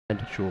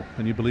Sure.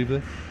 Can you believe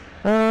that?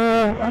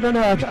 I don't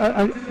know.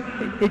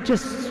 It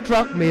just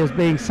struck me as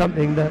being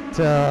something that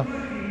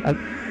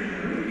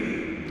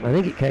I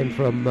think it came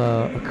from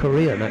a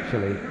Korean,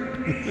 actually.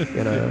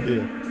 You know,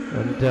 Yeah.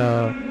 and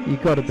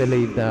you've got to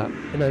believe that.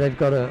 You know, they've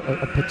got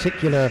a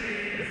particular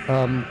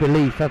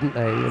belief, haven't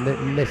they,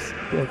 in this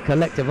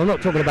collective. I'm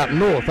not talking about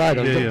North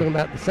either. I'm talking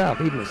about the South,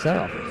 even the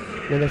South.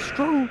 You know, they're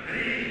strong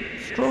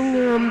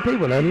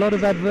people. A lot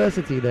of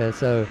adversity there,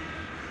 so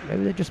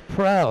maybe they're just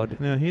proud.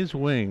 Now here's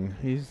Wang.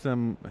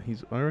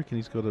 I reckon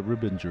he's got a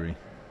rib injury.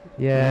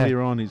 Yeah.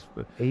 Earlier on,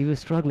 he was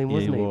struggling,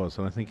 wasn't he? Yeah, he was,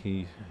 and I think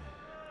he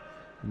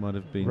might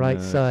have been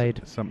right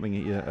side. Something.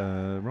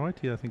 Right.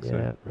 Yeah, I think so.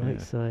 Yeah,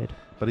 right side.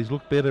 But he's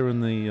looked better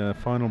in the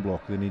final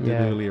block than he did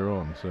earlier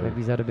on. So maybe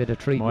he's had a bit of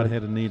treatment. Might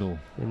have had a needle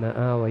in that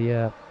hour.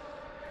 Yeah.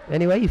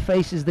 Anyway, he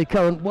faces the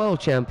current world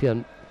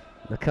champion,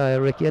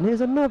 Nakaya Riki, and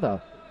here's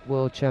another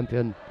world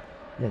champion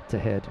head to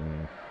head.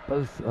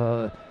 Both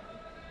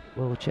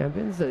world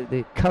champions,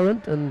 the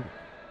current and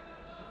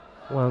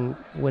Wang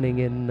winning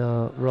in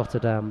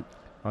Rotterdam.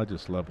 I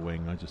just love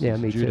Wang. Me judo too.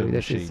 Machine.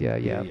 This is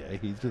yeah.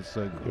 He's just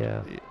so good.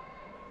 Yeah.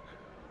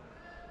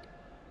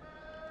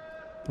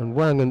 And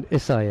Wang and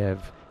Isaev,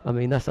 I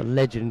mean, that's a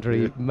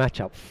legendary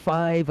matchup.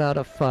 5 out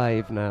of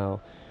 5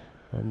 now,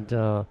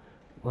 and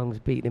Wang's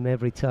beaten him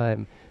every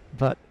time.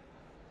 But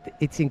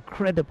it's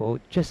incredible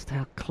just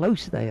how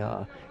close they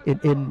are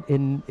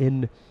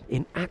in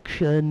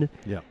action,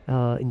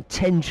 in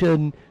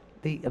tension.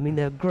 I mean,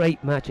 they're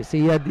great matches.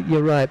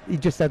 You're right. He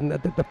just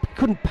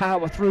couldn't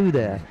power through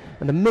there.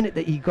 And the minute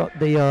that he got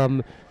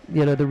the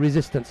the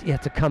resistance, he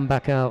had to come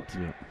back out.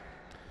 Yeah.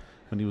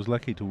 And he was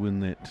lucky to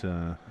win that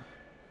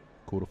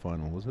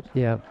quarterfinal, was it?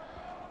 Yeah.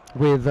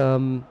 With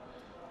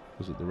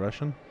was it the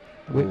Russian?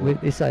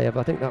 With Isaev,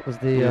 I think that was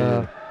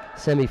the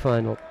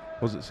semi-final.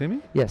 Was it semi?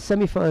 Yeah,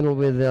 semi-final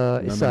with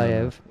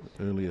Isaev.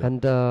 Earlier.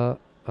 And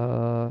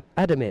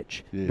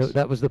Adamich. Yes.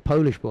 That was the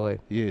Polish boy.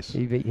 Yes.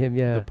 He beat him,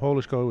 yeah. The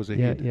Polish guy was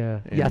ahead. Yeah.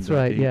 That's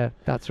right,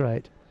 that's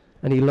right.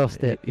 And he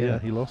lost it. Yeah,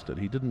 he lost it.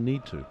 He didn't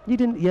need to. He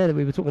didn't,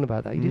 we were talking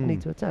about that. He didn't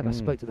need to attack. I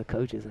spoke to the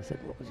coaches. I said,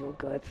 what was your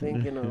guy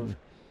thinking of?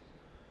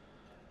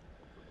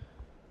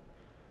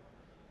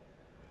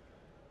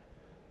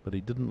 But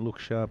he didn't look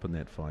sharp in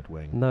that fight,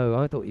 Wang. No,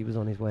 I thought he was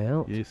on his way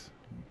out. Yes.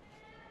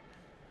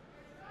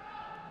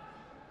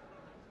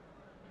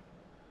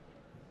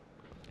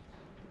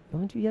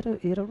 Mind you,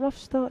 he had a rough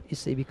start, you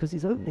see, because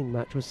his opening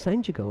match was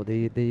Sanjigo,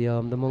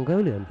 the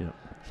Mongolian. Yeah.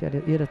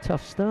 He had a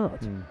tough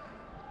start.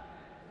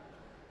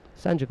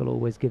 Sanjigo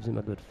always gives him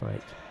a good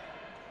fight.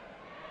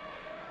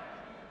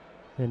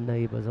 They're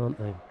neighbours, aren't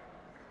they?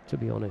 To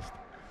be honest,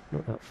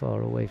 not that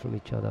far away from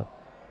each other.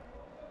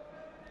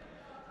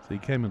 So he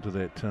came into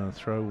that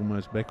throw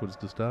almost backwards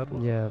to start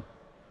with. Yeah.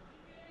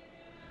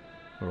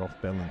 Or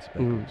off balance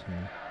backwards,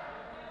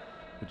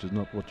 which is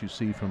not what you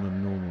see from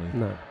him normally.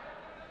 No.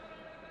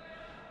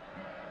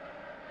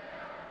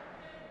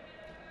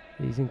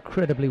 He's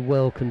incredibly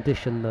well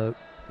conditioned, though.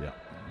 Yeah.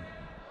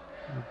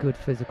 Good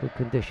physical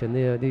condition.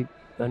 The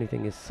only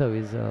thing is, so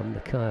is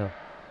Nakaya.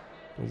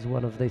 He's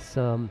one of this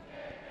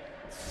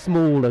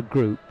smaller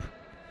group,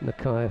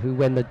 Nakaya, who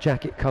when the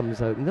jacket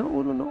comes open, not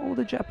all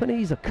the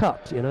Japanese are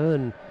cut,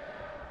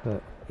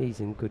 but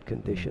he's in good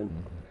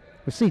condition.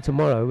 We'll see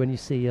tomorrow when you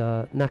see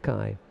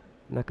Nakaya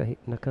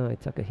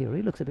Takahiro.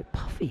 He looks a bit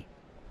puffy.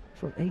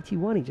 From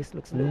 81, he just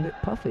looks a little bit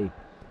puffy.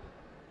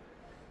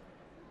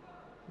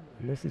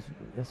 And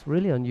that's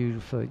really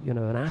unusual for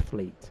an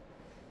athlete.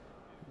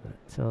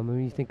 But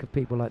when you think of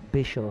people like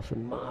Bischoff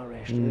and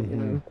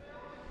Maresh,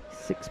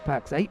 6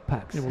 packs, 8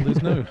 packs. Yeah, well,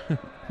 there's no.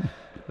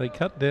 They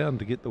cut down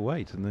to get the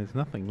weight, and there's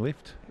nothing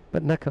left.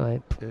 But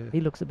Nakai, he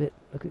looks a bit.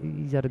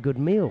 He's had a good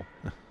meal.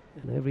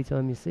 Every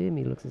time you see him,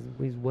 he looks as if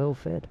he's well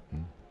fed.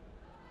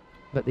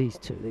 But these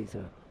are, these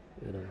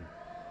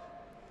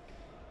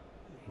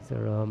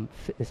are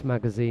fitness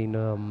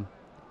magazine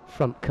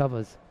front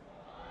covers.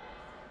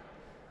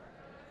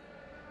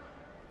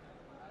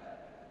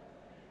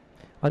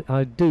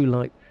 I do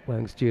like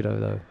Wang's judo,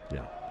 though.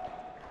 Yeah.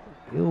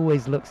 He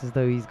always looks as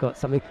though he's got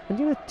something.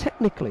 And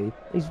technically,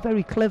 he's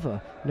very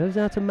clever. Knows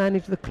how to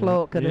manage the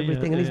clock and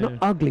everything. And he's not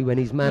ugly when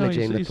he's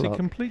managing the clock. He's a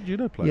complete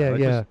judo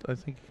player. I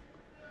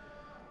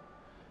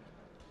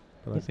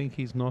think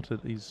he's not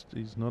at his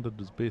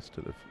best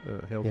at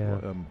health,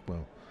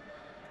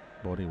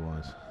 body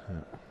wise.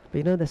 Yeah.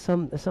 But there's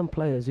some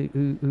players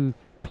who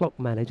clock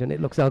manage and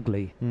it looks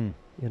ugly.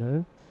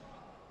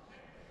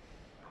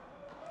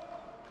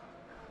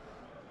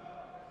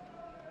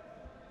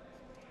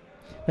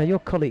 Now, your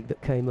colleague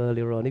that came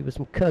earlier on, he was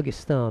from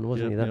Kyrgyzstan,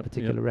 wasn't he, that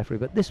particular referee?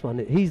 But this one,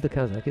 he's the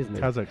Kazakh, isn't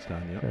he?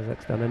 Kazakhstan, yeah.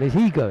 Kazakhstan. And is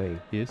he going?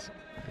 Yes.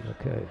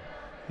 Okay.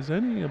 There's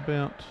only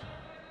about,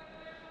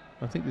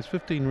 I think there's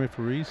 15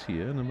 referees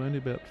here, and only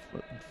about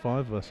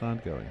 5 of us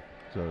aren't going.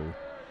 So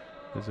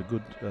there's a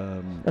good...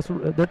 That's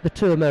the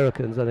 2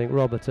 Americans, I think,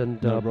 Robert and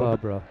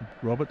Barbara.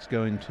 Robert's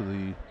going to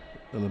the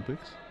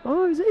Olympics.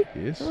 Oh, is he?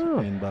 Yes, oh.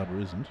 And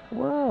Barbara isn't.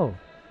 Wow.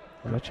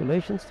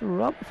 Congratulations to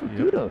Robert for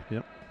judo.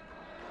 Yep.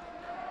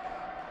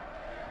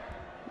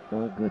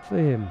 Oh, good for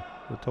him.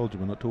 I told you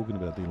we're not talking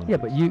about the Olympics. Yeah,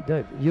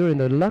 but you're in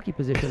the lucky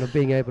position of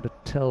being able to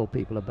tell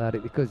people about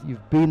it because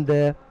you've been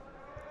there,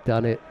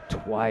 done it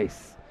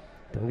twice.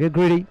 Don't get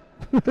greedy.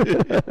 Don't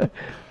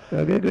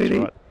get greedy.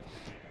 Right.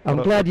 I'm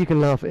glad you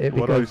can laugh at it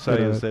what because I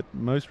say is that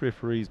most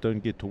referees don't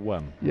get to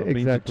one. Yeah, I've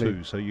exactly. been to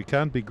two, so you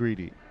can't be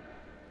greedy.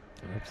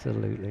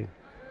 Absolutely.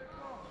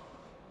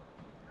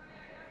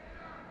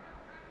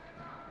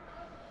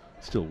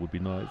 Still would be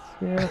nice.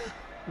 Yeah,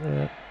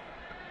 yeah.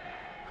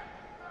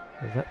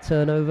 Is that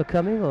turnover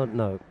coming or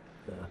no?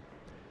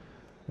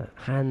 That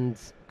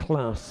hands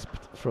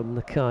clasped from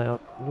Nakaya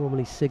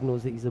normally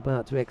signals that he's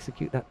about to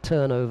execute that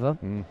turnover.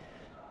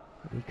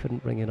 But he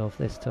couldn't bring it off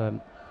this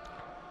time.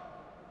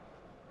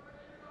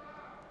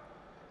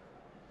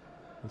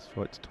 This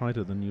fight's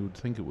tighter than you would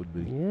think it would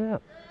be. Yeah,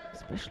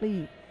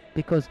 especially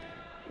because,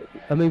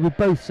 I mean, we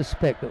both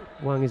suspect that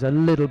Wang is a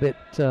little bit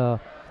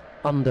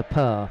under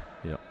par.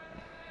 Yeah.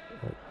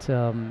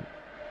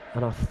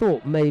 And I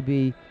thought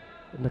maybe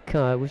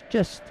Nakaya was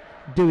just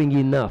doing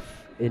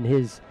enough in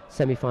his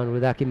semi-final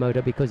with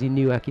Akimoto because he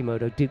knew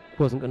Akimoto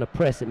wasn't going to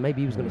press it.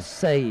 Maybe he was going to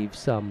save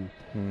some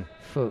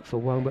for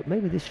Wang, but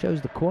maybe this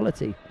shows the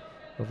quality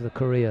of the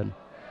Korean.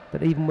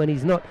 That even when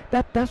he's not,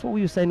 that's what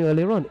we were saying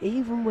earlier on.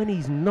 Even when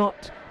he's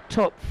not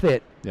top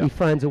fit, he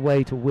finds a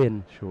way to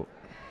win. Sure.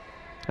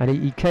 And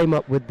he came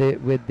up with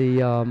that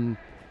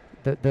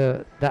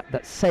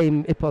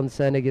same Ippon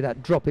Seoinage,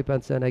 that drop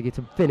Ippon Seoinage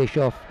to finish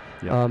off.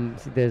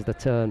 So there's the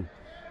turn.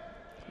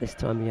 This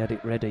time he had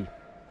it ready.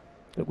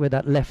 Look where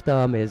that left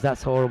arm is.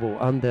 That's horrible.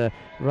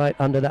 Right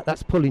under that.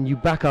 That's pulling you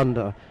back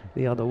under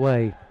the other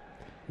way.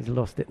 He's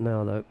lost it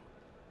now though.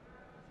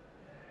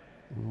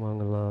 Wang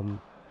will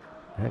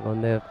hang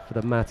on there for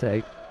the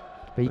mate.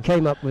 But he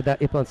came up with that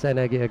Ippon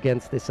Seoinage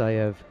against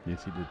Isaev.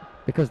 Yes, he did.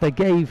 Because they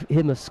gave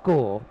him a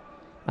score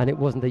and it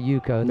wasn't a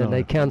Yuko, and then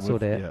they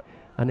cancelled it. Yeah.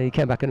 And then he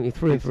came back and he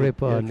threw it for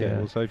Ippon. Yeah,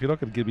 well, so if you're not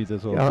going to give me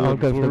this, I'll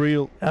go for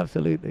real.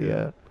 Absolutely,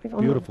 yeah.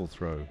 Beautiful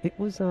throw. It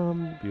was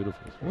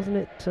beautiful throw. Wasn't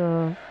it?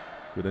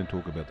 We don't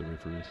talk about the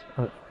referees.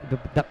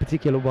 That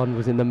particular one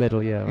was in the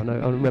middle. Yeah, I know.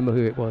 I remember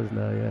who it was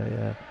now.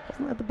 Yeah.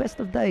 Wasn't that the best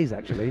of days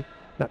actually?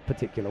 That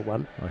particular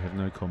one. I have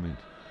no comment.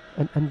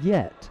 And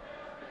yet,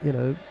 you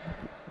know,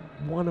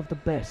 one of the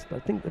best. I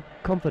think the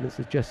confidence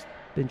has just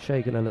been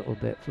shaken a little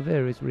bit for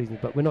various reasons.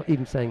 But we're not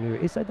even saying who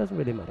it is, so it doesn't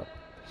really matter.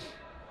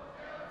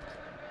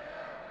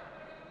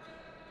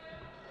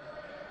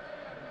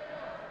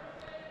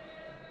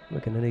 We're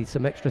going to need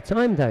some extra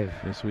time, Dave.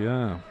 Yes, we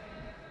are.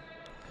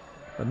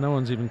 But no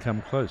one's even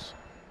come close.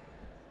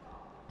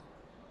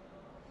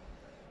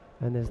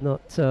 And there's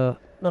not a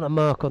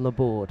mark on the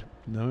board.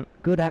 No.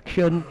 Good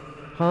action,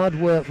 hard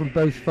work from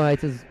both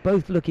fighters,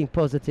 both looking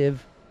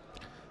positive.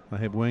 I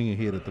have Wang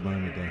ahead at the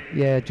moment, though.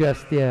 Yeah,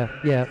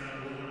 yeah.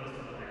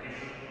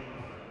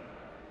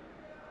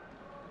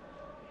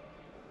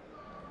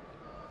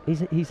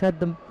 He's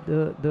had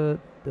the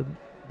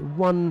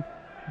one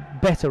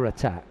better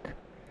attack.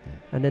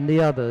 And then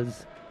the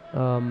others,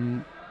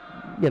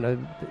 you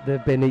know,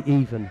 they've been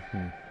even.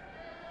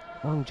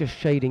 Wang just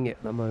shading it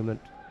at the moment.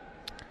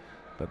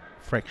 But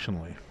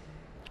fractionally.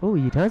 Oh,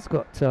 he has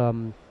got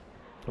a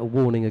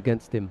warning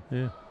against him.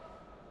 Yeah.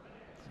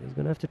 So he's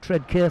going to have to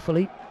tread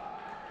carefully.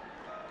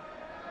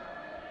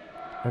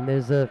 And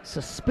there's a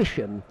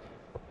suspicion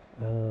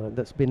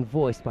that's been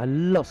voiced by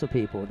lots of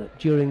people that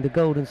during the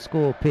golden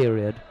score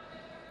period,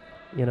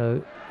 you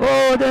know,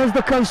 oh, there's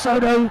the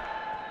Kosodo.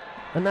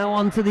 And now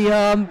onto the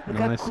arm. Look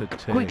nice how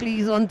attack. Quickly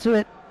he's onto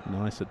it.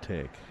 Nice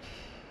attack.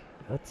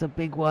 That's a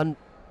big one.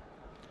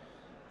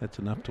 That's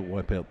enough to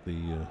wipe out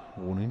the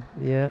warning.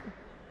 Yeah.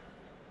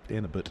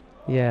 And a bit.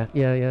 Yeah.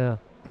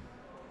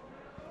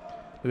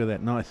 Look at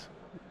that. Nice.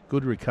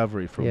 Good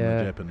recovery from the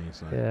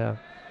Japanese. Yeah.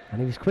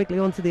 And he was quickly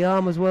onto the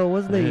arm as well,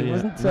 wasn't he? He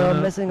wasn't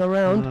messing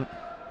around.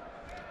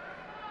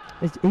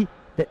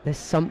 There's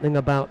something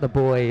about the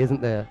boy,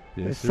 isn't there?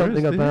 Yes, there's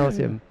something about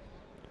him.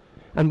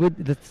 And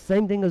with the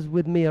same thing as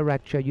with Mia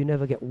Rakcha, you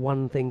never get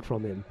one thing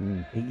from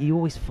him. He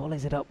always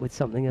follows it up with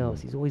something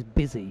else. He's always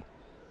busy.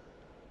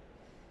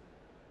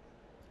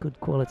 Good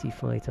quality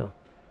fighter.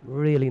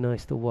 Really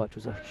nice to watch. It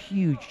was a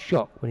huge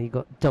shock when he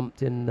got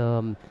dumped in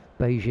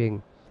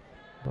Beijing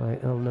by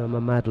Elnur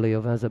Mamadli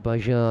of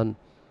Azerbaijan.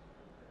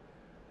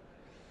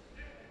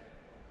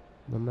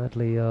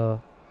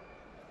 Mamadli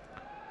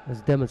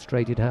has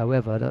demonstrated,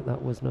 however,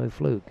 that was no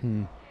fluke.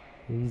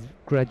 He's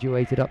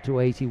graduated up to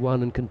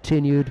 81 and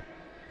continued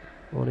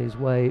on his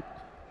way.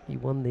 He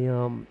won the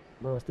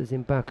Masters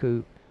in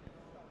Baku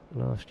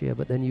last year,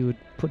 but then you would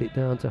put it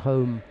down to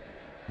home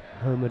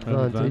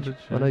advantage.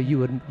 I know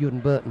you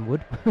and Burton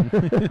would,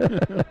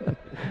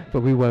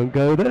 but we won't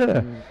go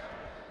there.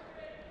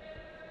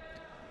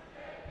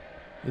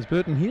 Is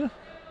Burton here?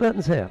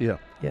 Burton's here.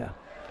 Yeah.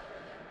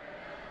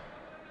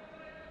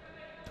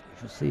 We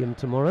shall see him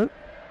tomorrow.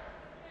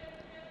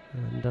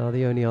 And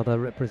the only other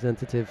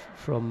representative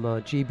from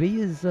GB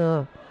is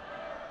a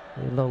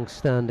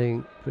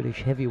long-standing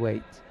British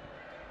heavyweight,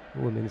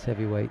 women's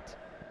heavyweight,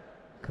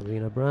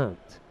 Karina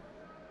Brandt.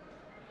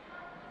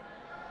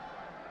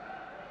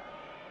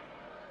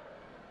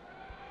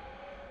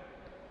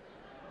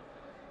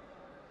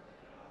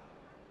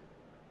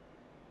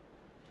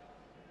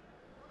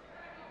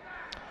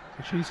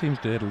 She seems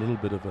to have a little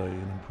bit of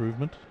an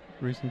improvement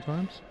recent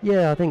times.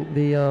 Yeah, I think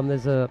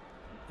there's a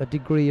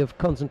degree of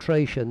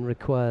concentration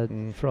required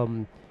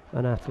from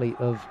an athlete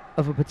of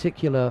a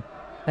particular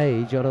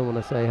age. I don't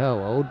want to say how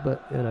old,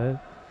 but you know,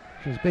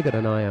 she's bigger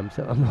than I am,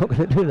 so I'm not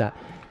going to do that.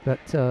 But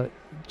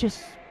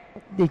just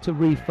need to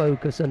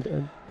refocus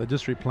and they're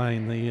just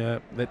replaying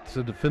the that's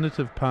a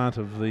definitive part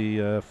of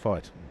the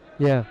fight.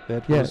 Yeah,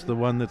 that was the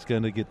one that's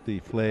going to get the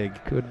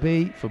flag. Could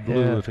be for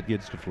blue if it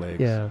gets to flags.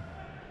 Yeah.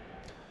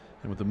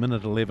 And with a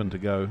minute 11 to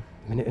go.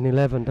 Minute and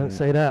 11. Don't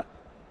say that.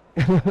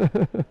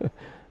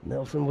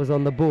 Nelson was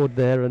on the board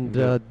there, and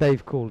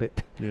Dave called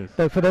it. Yes.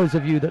 So for those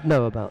of you that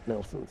know about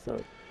Nelson,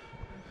 so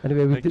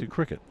anyway, back to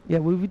cricket. Yeah,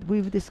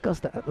 we've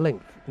discussed that at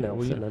length,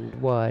 Nelson, and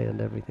why and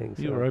everything.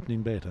 You were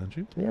opening bat, aren't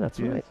you? Yeah, that's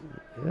right.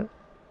 Yeah.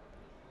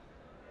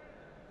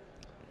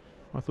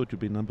 I thought you'd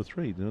be number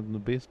 3. The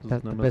best is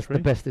number 3.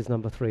 The best is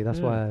number 3. That's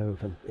why I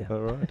open. Yeah. All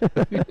right.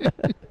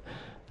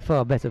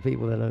 Far better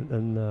people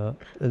than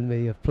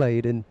me have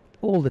played in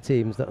all the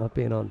teams that I've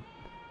been on.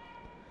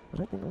 I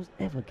don't think I was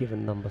ever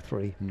given number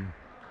 3.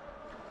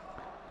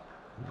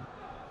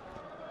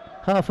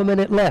 Half a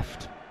minute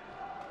left,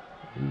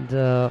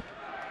 and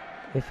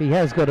if he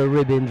has got a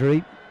rib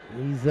injury,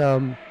 he's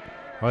shielded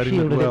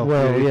it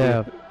well.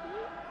 Yeah.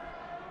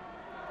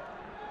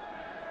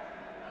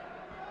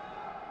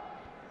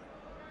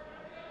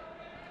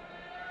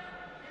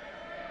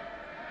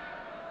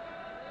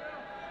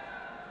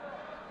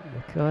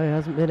 Nakaya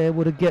hasn't been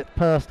able to get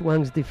past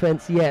Wang's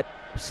defence yet,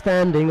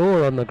 standing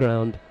or on the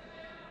ground.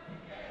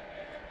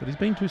 But he's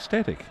been too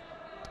static.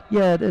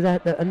 Yeah,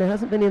 and there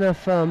hasn't been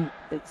enough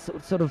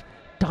sort of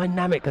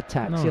dynamic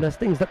attacks, No. you know,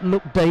 things that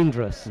look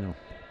dangerous. No.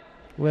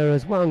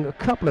 Whereas Wang, a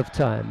couple of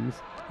times,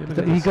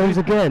 Yeah, he goes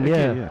again,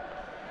 yeah.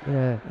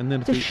 And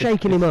then just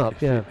shaking him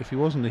up, If he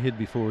wasn't ahead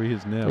before, he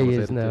is now. He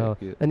is now.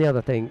 And the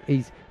other thing,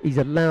 he's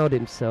allowed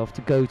himself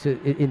to go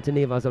into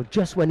near Vazo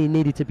just when he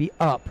needed to be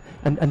up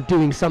and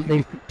doing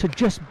something to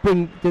just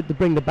bring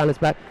the balance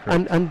back.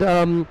 Correct.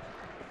 And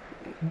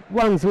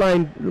Wang's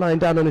lying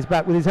down on his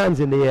back with his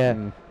hands in the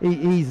air.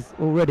 He's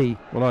already.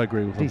 Well, I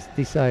agree with him.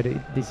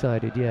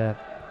 Decided, yeah.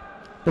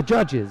 The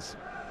judges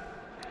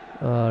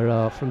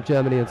are from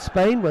Germany and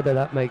Spain, whether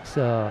that makes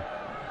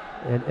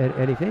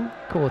anything.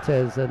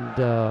 Cortez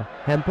and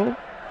Hempel.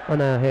 And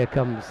now here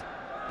comes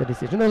the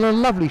decision. And a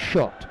lovely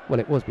shot, well,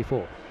 it was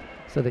before,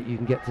 so that you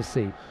can get to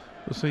see.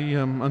 We'll see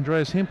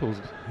Andreas Hempel's.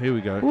 Here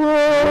we go.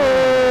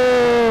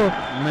 Whoa!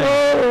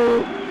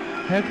 Man.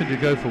 How could you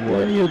go for what?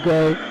 There you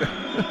go.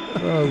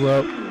 Oh,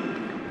 well.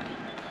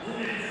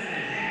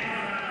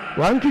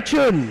 Wang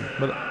Ki-Chun.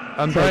 But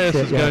Andreas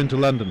is going to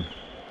London.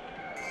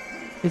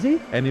 Is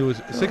he? And he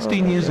was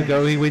 16 years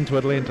ago, he went to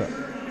Atlanta.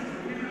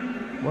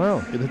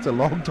 Wow. It's a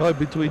long time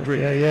between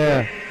drinks.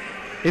 Yeah.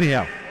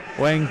 Anyhow,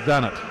 Wang's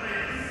done it.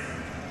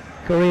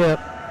 Korea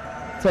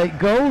take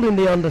gold in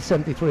the under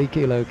 73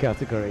 kilo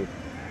category.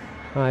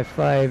 High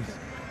fives.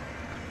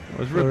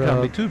 His rib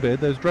can't be too bad,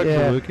 those drugs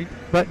are working.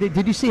 But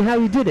did you see how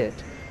he did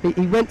it?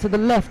 He went to the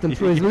left and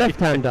threw his left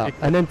hand up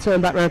and then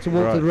turned back round to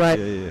walk to the right.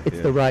 It's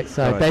the right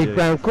side. Dave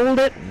Brown called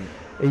it.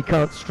 He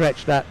can't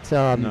stretch that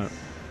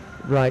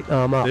right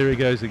arm up. There he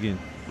goes again.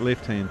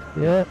 Left hand.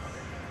 Yeah.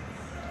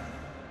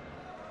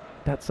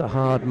 That's a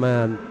hard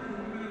man.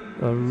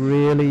 A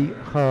really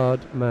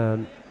hard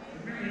man.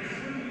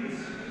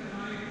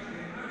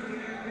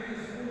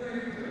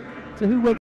 So who went